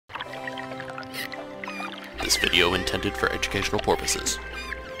This video intended for educational purposes.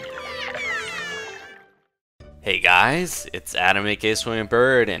 Hey guys, it's Adam aka Swimming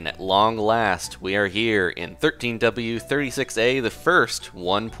Bird, and at long last we are here in 13W36A, the first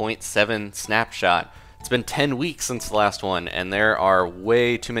 1.7 snapshot. It's been 10 weeks since the last one, and there are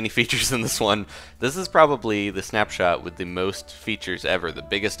way too many features in this one. This is probably the snapshot with the most features ever, the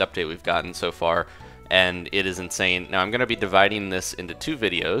biggest update we've gotten so far, and it is insane. Now I'm going to be dividing this into two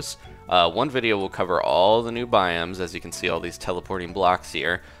videos. One video will cover all the new biomes, as you can see all these teleporting blocks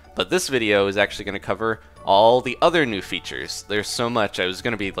here, but this video is actually going to cover all the other new features. There's so much. I was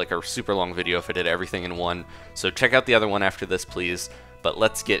going to be like a super long video if I did everything in one, so check out the other one after this please, but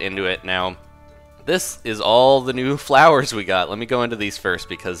let's get into it now. This is all the new flowers we got. Let me go into these first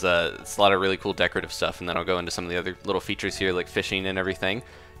because it's a lot of really cool decorative stuff, and then I'll go into some of the other little features here like fishing and everything.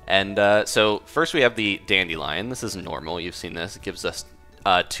 And so first we have the dandelion. This is normal, you've seen this. It gives us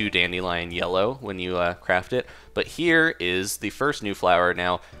 2 dandelion yellow when you craft it. But here is the first new flower.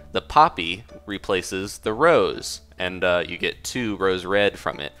 Now the poppy replaces the rose, and you get 2 rose red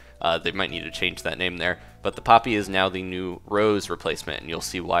from it. They might need to change that name there, but the poppy is now the new rose replacement, and you'll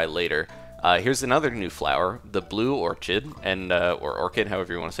see why later. Here's another new flower, the blue orchid, and or orchid,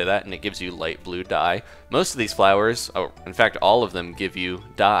 however you want to say that, and it gives you light blue dye. Most of these flowers, in fact all of them, give you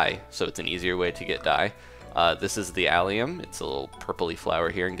dye, so it's an easier way to get dye. This is the allium. It's a little purpley flower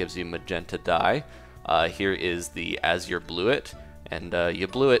here and gives you magenta dye. Here is the azure bluet, and you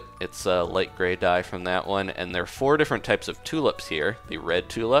blew it. It's a light gray dye from that one, and there are 4 different types of tulips here: the red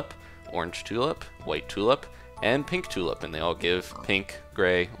tulip, orange tulip, white tulip, and pink tulip, and they all give pink,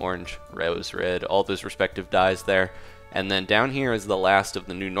 gray, orange, rose, red, all those respective dyes there. And then down here is the last of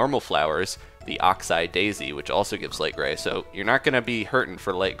the new normal flowers, the oxeye daisy, which also gives light gray, so you're not going to be hurting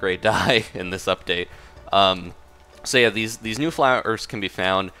for light gray dye in this update. So yeah, these new flowers can be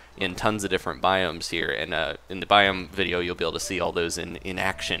found in tons of different biomes here, and in the biome video you'll be able to see all those in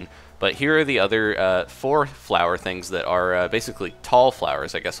action. But here are the other 4 flower things that are basically tall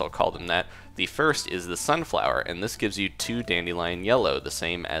flowers, I guess I'll call them that. The first is the sunflower, and this gives you 2 dandelion yellow, the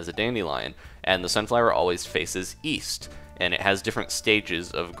same as a dandelion. And the sunflower always faces east, and it has different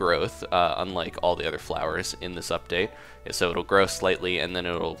stages of growth, unlike all the other flowers in this update. So it'll grow slightly, and then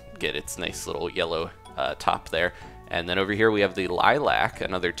it'll get its nice little yellow top there. And then over here we have the lilac,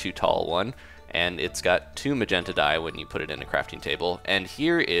 another 2 tall one, and it's got 2 magenta dye when you put it in a crafting table. And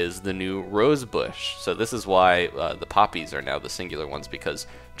here is the new rose bush. So this is why the poppies are now the singular ones, because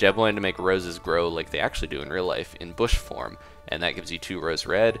Jeb wanted to make roses grow like they actually do in real life in bush form, and that gives you 2 rose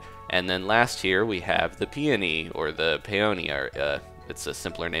red. And then last here we have the peony, or the peony, it's a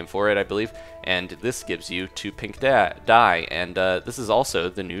simpler name for it, I believe, and this gives you 2 pink dye, and this is also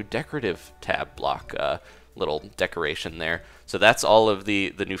the new decorative tab block little decoration there. So that's all of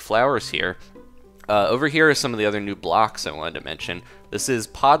the new flowers here. Over here are some of the other new blocks I wanted to mention. This is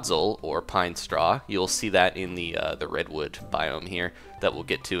podzol, or pine straw. You'll see that in the redwood biome here that we'll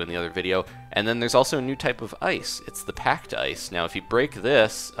get to in the other video. And then there's also a new type of ice. It's the packed ice. Now if you break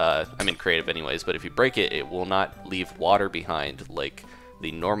this, I'm in creative anyways, but if you break it, it will not leave water behind like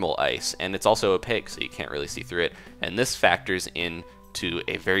the normal ice. And it's also opaque, so you can't really see through it. And this factors in to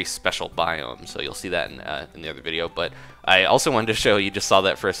a very special biome, so you'll see that in the other video. But I also wanted to show, you just saw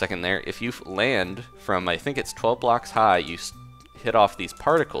that for a second there, if you land from, I think it's 12 blocks high, you hit off these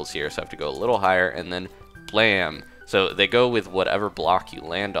particles here, so I have to go a little higher, and then blam. So they go with whatever block you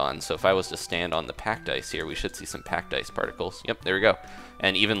land on. So if I was to stand on the packed ice here, we should see some packed ice particles. Yep, there we go.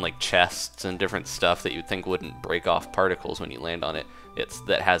 And even like chests and different stuff that you'd think wouldn't break off particles when you land on it,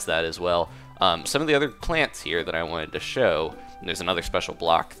 that has that as well. Some of the other plants here that I wanted to show, and there's another special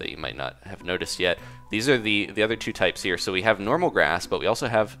block that you might not have noticed yet. These are the other 2 types here. So we have normal grass, but we also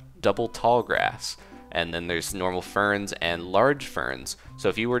have double tall grass. And then there's normal ferns and large ferns. So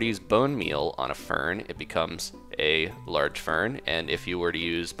if you were to use bone meal on a fern, it becomes a large fern. And if you were to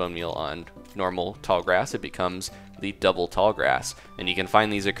use bone meal on normal tall grass, it becomes the double tall grass. And you can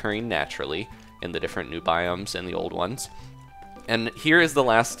find these occurring naturally in the different new biomes and the old ones. And here is the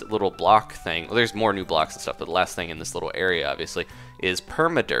last little block thing. Well, there's more new blocks and stuff, but the last thing in this little area, obviously, is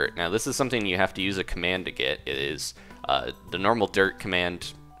permadirt. Now, this is something you have to use a command to get. It is the normal dirt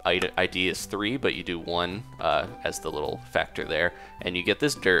command ID is 3, but you do 1 as the little factor there. And you get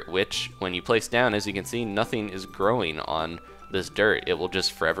this dirt, which, when you place down, as you can see, nothing is growing on this dirt. It will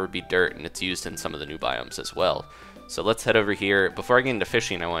just forever be dirt, and it's used in some of the new biomes as well. So let's head over here. Before I get into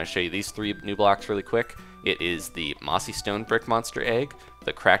fishing, I want to show you these 3 new blocks really quick. It is the mossy stone brick monster egg,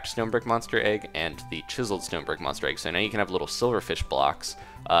 the cracked stone brick monster egg, and the chiseled stone brick monster egg. So now you can have little silverfish blocks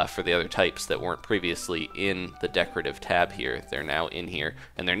for the other types that weren't previously in the decorative tab here. They're now in here,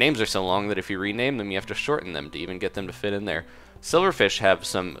 and their names are so long that if you rename them, you have to shorten them to even get them to fit in there. Silverfish have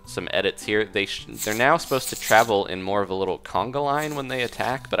some edits here. They're now supposed to travel in more of a little conga line when they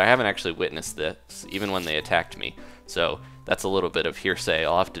attack, but I haven't actually witnessed this, even when they attacked me. So that's a little bit of hearsay.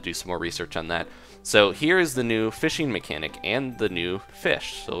 I'll have to do some more research on that. So here is the new fishing mechanic and the new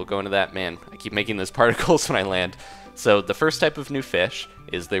fish. So we'll go into that. Man, I keep making those particles when I land. So the first type of new fish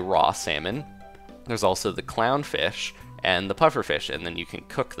is the raw salmon. There's also the clownfish and the pufferfish, and then you can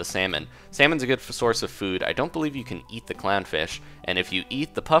cook the salmon. Salmon's a good source of food. I don't believe you can eat the clownfish, and if you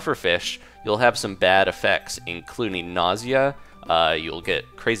eat the pufferfish, you'll have some bad effects, including nausea, you'll get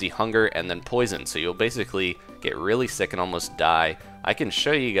crazy hunger, and then poison, so you'll basically get really sick and almost die. I can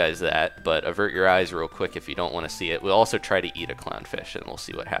show you guys that, but avert your eyes real quick if you don't want to see it. We'll also try to eat a clownfish, and we'll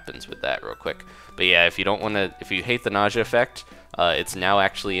see what happens with that real quick. But yeah, if you hate the nausea effect, it's now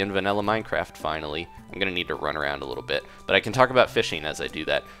actually in vanilla Minecraft finally. I'm going to need to run around a little bit, but I can talk about fishing as I do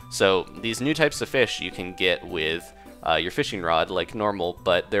that. So these new types of fish you can get with your fishing rod like normal,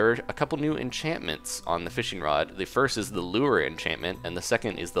 but there are a couple new enchantments on the fishing rod. The first is the lure enchantment, and the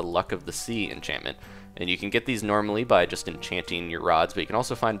second is the luck of the sea enchantment. And you can get these normally by just enchanting your rods, but you can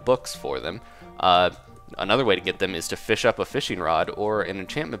also find books for them. Another way to get them is to fish up a fishing rod or an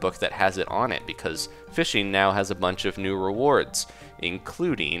enchantment book that has it on it, because fishing now has a bunch of new rewards,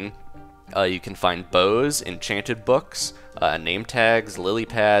 including you can find bows, enchanted books, name tags, lily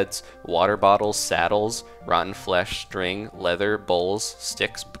pads, water bottles, saddles, rotten flesh, string, leather, bowls,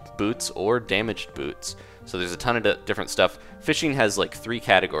 sticks, boots, or damaged boots. So there's a ton of different stuff. Fishing has like 3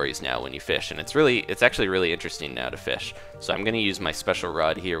 categories now when you fish, and it's actually really interesting now to fish. So I'm going to use my special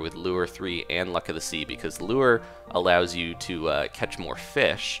rod here with Lure 3 and Luck of the Sea, because Lure allows you to catch more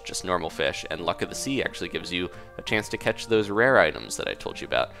fish, just normal fish, and Luck of the Sea actually gives you a chance to catch those rare items that I told you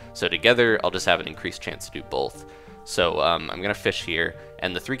about. So together, I'll just have an increased chance to do both. So I'm going to fish here,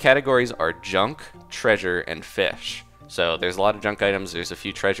 and the 3 categories are junk, treasure, and fish. So there's a lot of junk items, there's a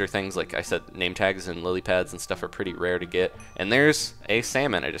few treasure things, like I said, name tags and lily pads and stuff are pretty rare to get. And there's a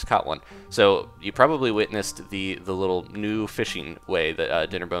salmon, I just caught one. So you probably witnessed the little new fishing way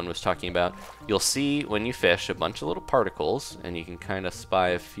that Dinnerbone was talking about. You'll see when you fish a bunch of little particles, and you can kind of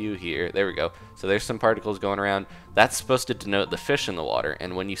spy a few here. There we go. So there's some particles going around. That's supposed to denote the fish in the water,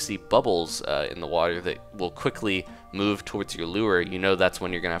 and when you see bubbles in the water that will quickly move towards your lure, you know that's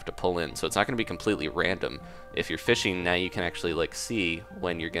when you're going to have to pull in. So it's not going to be completely random. If you're fishing, now you can actually like see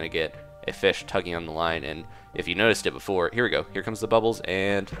when you're going to get a fish tugging on the line, and if you noticed it before, here we go. Here comes the bubbles,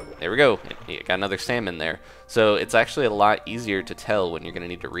 and there we go. You got another salmon there. So it's actually a lot easier to tell when you're going to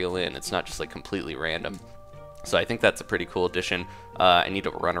need to reel in. It's not just like completely random. So I think that's a pretty cool addition. I need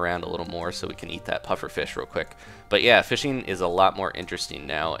to run around a little more so we can eat that puffer fish real quick. But yeah, fishing is a lot more interesting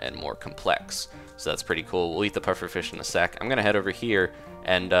now and more complex. So that's pretty cool. We'll eat the puffer fish in a sec. I'm gonna head over here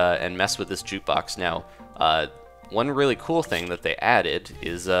and mess with this jukebox now. One really cool thing that they added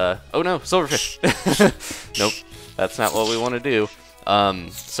is oh no, silverfish. Nope, that's not what we want to do.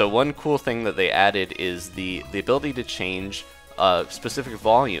 So one cool thing that they added is the ability to change specific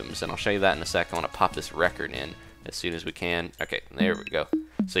volumes, and I'll show you that in a sec. I want to pop this record in as soon as we can. Okay, there we go.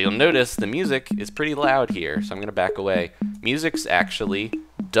 So you'll notice the music is pretty loud here, so I'm going to back away. Music's actually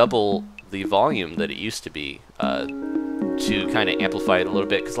double the volume that it used to be to kind of amplify it a little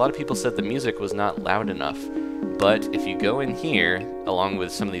bit, because a lot of people said the music was not loud enough. But if you go in here, along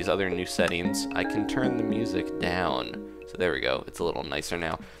with some of these other new settings, I can turn the music down. So there we go, it's a little nicer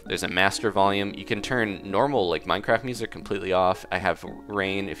now. There's a master volume. You can turn normal like Minecraft music completely off. I have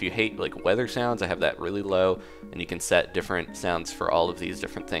rain. If you hate like weather sounds, I have that really low, and you can set different sounds for all of these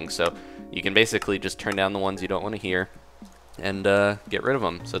different things. So you can basically just turn down the ones you don't want to hear and get rid of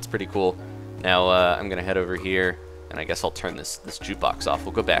them. So it's pretty cool. Now I'm gonna head over here, and I guess I'll turn this jukebox off.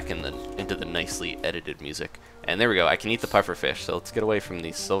 We'll go back into the nicely edited music. And there we go, I can eat the puffer fish, so let's get away from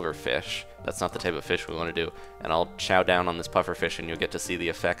these silver fish. That's not the type of fish we want to do. And I'll chow down on this puffer fish, and you'll get to see the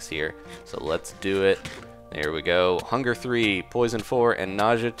effects here. So let's do it. There we go. Hunger 3, poison 4, and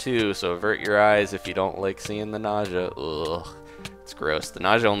nausea 2. So avert your eyes if you don't like seeing the nausea. Ugh, it's gross. The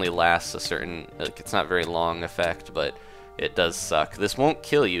nausea only lasts a certain, like, it's not very long effect, but it does suck. This won't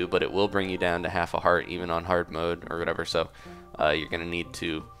kill you, but it will bring you down to half a heart, even on hard mode or whatever. So you're going to need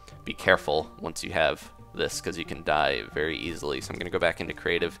to be careful once you have this, because you can die very easily. So I'm going to go back into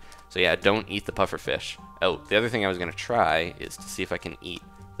creative. So yeah, don't eat the puffer fish. Oh, the other thing I was going to try is to see if I can eat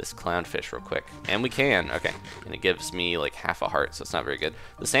this clownfish real quick. And we can, okay. And it gives me like half a heart, so it's not very good.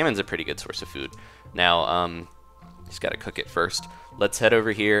 The salmon's a pretty good source of food. Now, just gotta cook it first. Let's head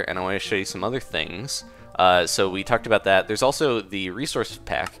over here, and I want to show you some other things. So we talked about that. There's also the resource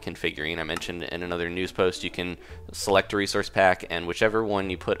pack configuring. I mentioned in another news post you can select a resource pack, and whichever one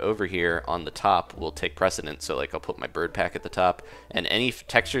you put over here on the top will take precedence. So like I'll put my bird pack at the top, and any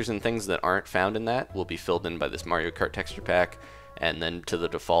textures and things that aren't found in that will be filled in by this Mario Kart texture pack, and then to the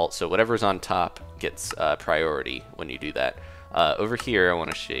default. So whatever's on top gets priority when you do that. Over here I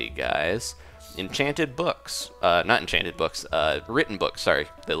want to show you guys enchanted books, not enchanted books, written books, sorry,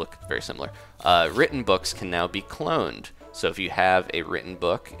 they look very similar. Written books can now be cloned. So if you have a written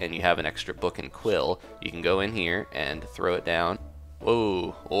book and you have an extra book and quill, you can go in here and throw it down.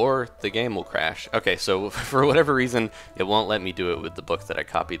 Whoa, or the game will crash. Okay, so for whatever reason, it won't let me do it with the book that I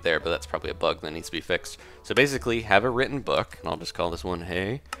copied there, but that's probably a bug that needs to be fixed. So basically, have a written book, and I'll just call this one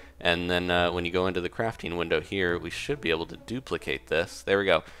Hey. And then when you go into the crafting window here, we should be able to duplicate this. There we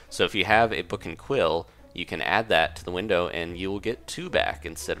go. So if you have a book and quill, you can add that to the window and you will get 2 back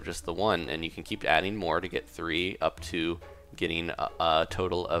instead of just the 1. And you can keep adding more to get 3 up to getting a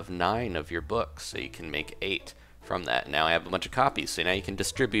total of 9 of your books. So you can make 8 from that. Now I have a bunch of copies, so now you can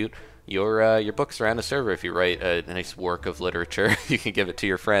distribute your books around a server. If you write a nice work of literature, you can give it to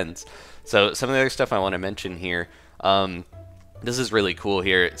your friends. So some of the other stuff I want to mention here. This is really cool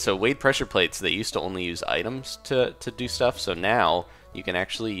here. So weight pressure plates, they used to only use items to do stuff, so now you can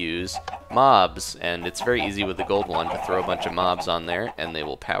actually use mobs, and it's very easy with the gold one to throw a bunch of mobs on there and they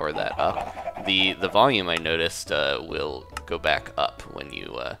will power that up. The volume, I noticed, will go back up when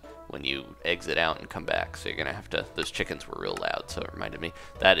you exit out and come back, so you're gonna have to, those chickens were real loud, so it reminded me.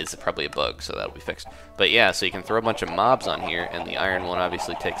 That is probably a bug, so that'll be fixed. But yeah, so you can throw a bunch of mobs on here, and the iron one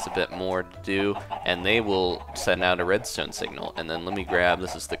obviously takes a bit more to do, and they will send out a redstone signal. And then let me grab,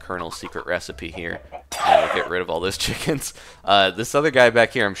 this is the Colonel's secret recipe here, and we'll get rid of all those chickens. This other guy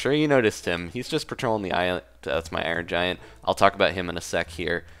back here, I'm sure you noticed him, he's just patrolling the island. That's my iron giant. I'll talk about him in a sec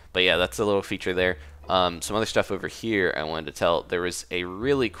here. But yeah, that's a little feature there. Some other stuff over here I wanted to tell. There is a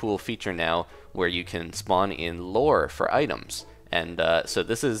really cool feature now where you can spawn in lore for items. And so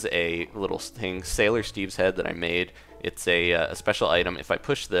this is a little thing, Sailor Steve's head that I made. It's a special item. If I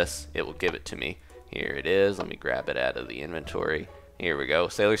push this, it will give it to me. Here it is. Let me grab it out of the inventory. Here we go.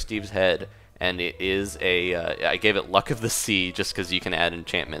 Sailor Steve's head. And it is I gave it Luck of the Sea just because you can add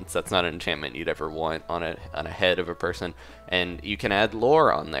enchantments. That's not an enchantment you'd ever want on a head of a person. And you can add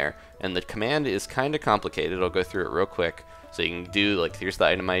lore on there. And the command is kind of complicated. I'll go through it real quick. So you can do, like, here's the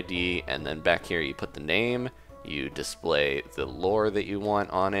item ID, and then back here you put the name, you display the lore that you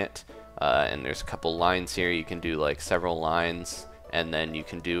want on it, and there's a couple lines here. You can do, like, several lines, and then you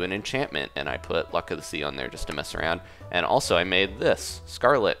can do an enchantment. And I put Luck of the Sea on there just to mess around. And also I made this,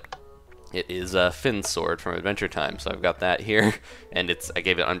 Scarlet. It is Finn's sword from Adventure Time, so I've got that here, and I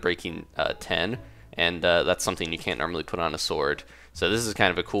gave it Unbreaking 10, and that's something you can't normally put on a sword. So this is kind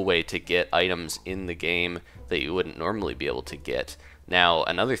of a cool way to get items in the game that you wouldn't normally be able to get. Now,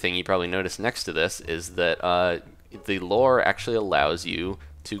 another thing you probably noticed next to this is that the lore actually allows you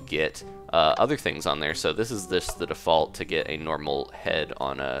to get other things on there. So this is the default to get a normal head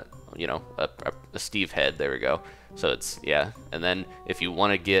on a Steve head. There we go. So it's, yeah, and then if you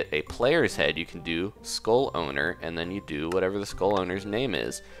want to get a player's head, you can do Skull Owner, and then you do whatever the Skull Owner's name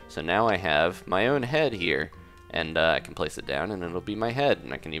is. So now I have my own head here, and I can place it down, and it'll be my head,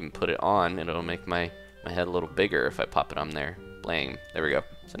 and I can even put it on, and it'll make my head a little bigger if I pop it on there. Blang. There we go.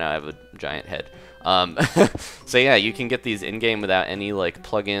 So now I have a giant head. So yeah, you can get these in-game without any like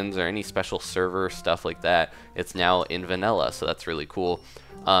plugins or any special server stuff like that. It's now in vanilla, so that's really cool.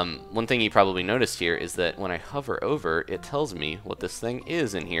 One thing you probably noticed here is that when I hover over, it tells me what this thing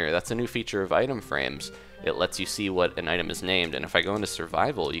is in here. That's a new feature of item frames. It lets you see what an item is named, and if I go into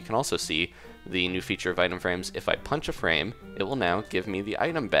survival, you can also see the new feature of item frames. If I punch a frame, it will now give me the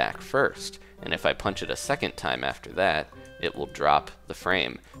item back first, and if I punch it a second time after that, it will drop the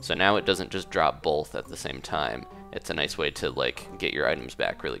frame. So now it doesn't just drop both at the same time. It's a nice way to like get your items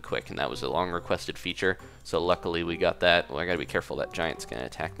back really quick, and that was a long requested feature, so luckily we got that. Well, I gotta be careful, that giant's gonna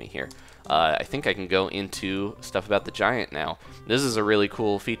attack me here. I think I can go into stuff about the giant now. This is a really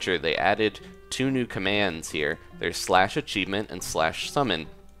cool feature. They added 2 new commands here. There's /achievement and /summon.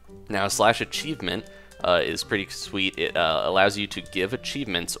 Now /achievement is pretty sweet. It allows you to give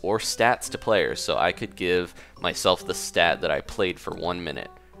achievements or stats to players. So I could give myself the stat that I played for 1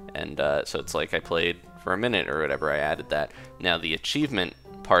 minute, and so it's like I played for a minute or whatever. I added that. Now the achievement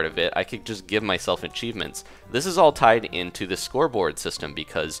part of it, I could just give myself achievements. This is all tied into the scoreboard system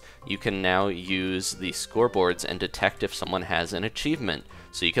because you can now use the scoreboards and detect if someone has an achievement.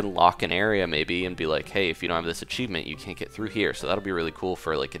 So you can lock an area maybe and be like, hey, if you don't have this achievement, you can't get through here. So that'll be really cool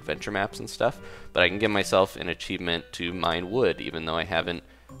for like adventure maps and stuff. But I can give myself an achievement to mine wood, even though I haven't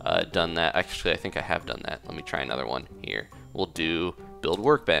done that. Actually, I think I have done that. Let me try another one here. We'll do build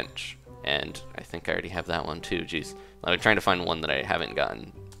workbench. And I think I already have that one too. Jeez. I'm trying to find one that I haven't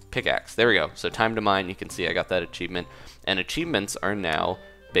gotten. Pickaxe. There we go. So time to mine. You can see I got that achievement. And achievements are now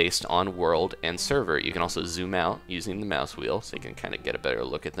based on world and server. You can also zoom out using the mouse wheel so you can kind of get a better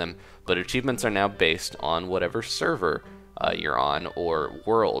look at them. But achievements are now based on whatever server you're on or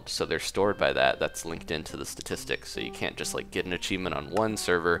world. So they're stored by that. That's linked into the statistics. So you can't just like get an achievement on one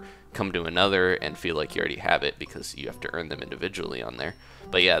server, come to another, and feel like you already have it because you have to earn them individually on there.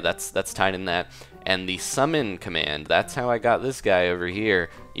 But yeah, that's tied in that. And the summon command, that's how I got this guy over here.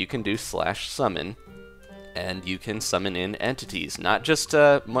 You can do /summon, and you can summon in entities, not just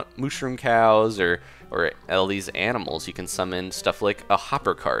mushroom cows or all these animals. You can summon stuff like a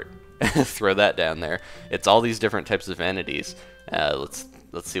hopper cart. Throw that down there. It's all these different types of entities. Let's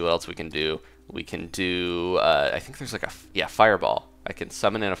see what else we can do. We can do, I think there's like a fireball. I can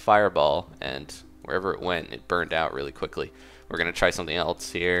summon in a fireball, and wherever it went, it burned out really quickly. We're going to try something else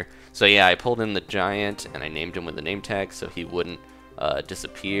here. So yeah, I pulled in the giant, and I named him with the name tag so he wouldn't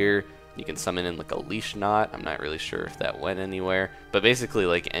disappear. You can summon in like a leash knot. I'm not really sure if that went anywhere. But basically,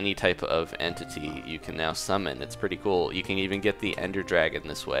 like any type of entity you can now summon. It's pretty cool. You can even get the Ender Dragon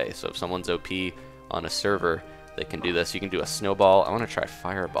this way. So if someone's OP on a server, they can do this. You can do a snowball. I want to try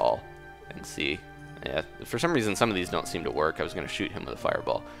fireball and see. Yeah, for some reason, some of these don't seem to work. I was going to shoot him with a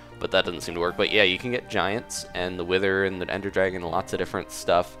fireball, but that doesn't seem to work. But yeah, you can get giants and the Wither and the Ender Dragon and lots of different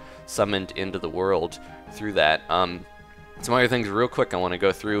stuff summoned into the world through that. Some other things real quick I want to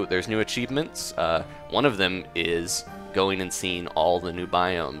go through. There's new achievements. One of them is going and seeing all the new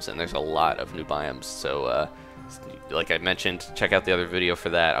biomes, and there's a lot of new biomes. So like I mentioned, check out the other video for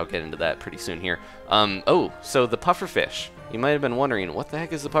that. I'll get into that pretty soon here. Oh, so the pufferfish. You might have been wondering, what the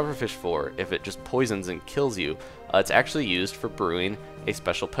heck is the pufferfish for if it just poisons and kills you? It's actually used for brewing a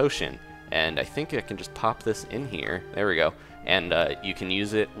special potion. And I think I can just pop this in here. There we go. And you can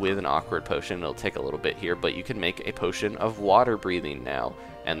use it with an awkward potion. It'll take a little bit here, but you can make a potion of water breathing now.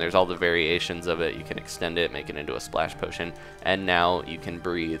 And there's all the variations of it. You can extend it, make it into a splash potion, and now you can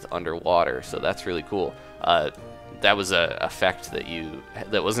breathe underwater. So that's really cool. That was a effect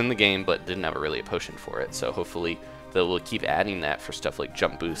that was in the game, but didn't have really a potion for it. So hopefully they will keep adding that for stuff like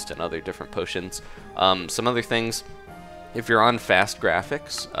jump boost and other different potions. Some other things. If you're on fast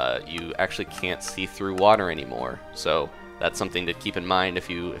graphics, you actually can't see through water anymore. So that's something to keep in mind if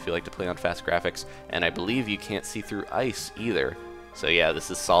you like to play on fast graphics. And I believe you can't see through ice either. So yeah, this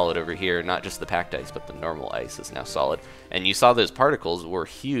is solid over here. Not just the packed ice, but the normal ice is now solid. And you saw those particles were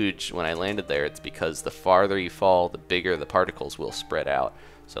huge when I landed there. It's because the farther you fall, the bigger the particles will spread out.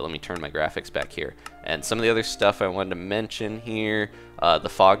 So let me turn my graphics back here. And some of the other stuff I wanted to mention here, the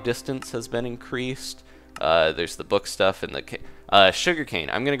fog distance has been increased. There's the book stuff and the sugarcane.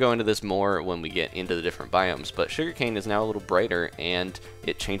 I'm going to go into this more when we get into the different biomes, but sugarcane is now a little brighter and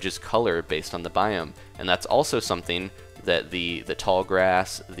it changes color based on the biome. And that's also something that the tall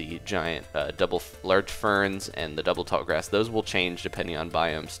grass, the giant large ferns, and the double tall grass, those will change depending on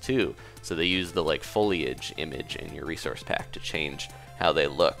biomes too. So they use the like foliage image in your resource pack to change how they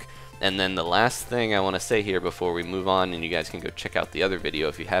look. And then the last thing I want to say here before we move on, and you guys can go check out the other video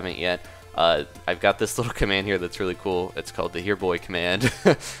if you haven't yet, I've got this little command here that's really cool. It's called the Here Boy command.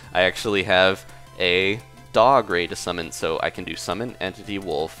 I actually have a dog ready to summon, so I can do summon entity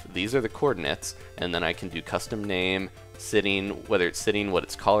wolf. These are the coordinates, and then I can do custom name, sitting, whether it's sitting, what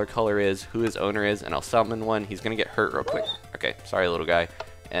its color is, who his owner is, and I'll summon one. He's gonna get hurt real quick. Okay, sorry little guy.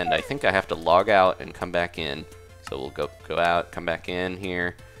 And I think I have to log out and come back in. So we'll go out, come back in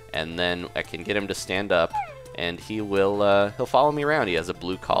here, and then I can get him to stand up, and he'll follow me around. He has a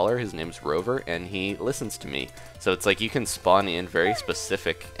blue collar, his name's Rover, and he listens to me. So it's like you can spawn in very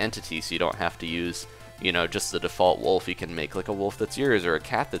specific entities, so you don't have to use, you know, just the default wolf. You can make like a wolf that's yours or a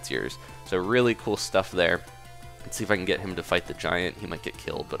cat that's yours. So really cool stuff there. Let's see if I can get him to fight the giant. He might get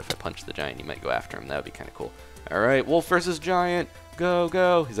killed, but if I punch the giant, he might go after him. That would be kind of cool. Alright, wolf versus giant. Go,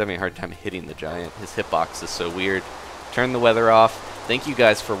 go. He's having a hard time hitting the giant. His hitbox is so weird. Turn the weather off. Thank you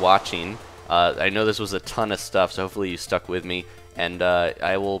guys for watching. I know this was a ton of stuff, so hopefully you stuck with me. And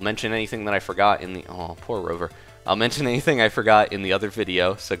I will mention anything that I forgot in the... Oh, poor Rover. I'll mention anything I forgot in the other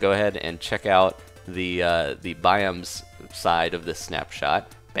video, so go ahead and check out the biomes side of this snapshot.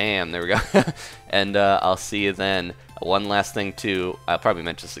 Bam, there we go. And I'll see you then. One last thing too, I'll probably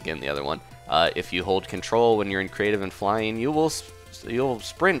mention this again in the other one. If you hold control when you're in creative and flying, you will you'll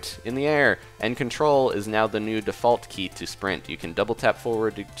sprint in the air, and control is now the new default key to sprint. You can double tap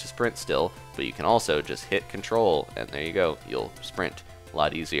forward to sprint still, but you can also just hit control, and there you go, you'll sprint a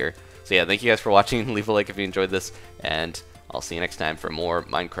lot easier. So yeah, thank you guys for watching. Leave a like if you enjoyed this, and I'll see you next time for more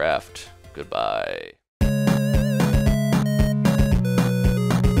Minecraft. Goodbye.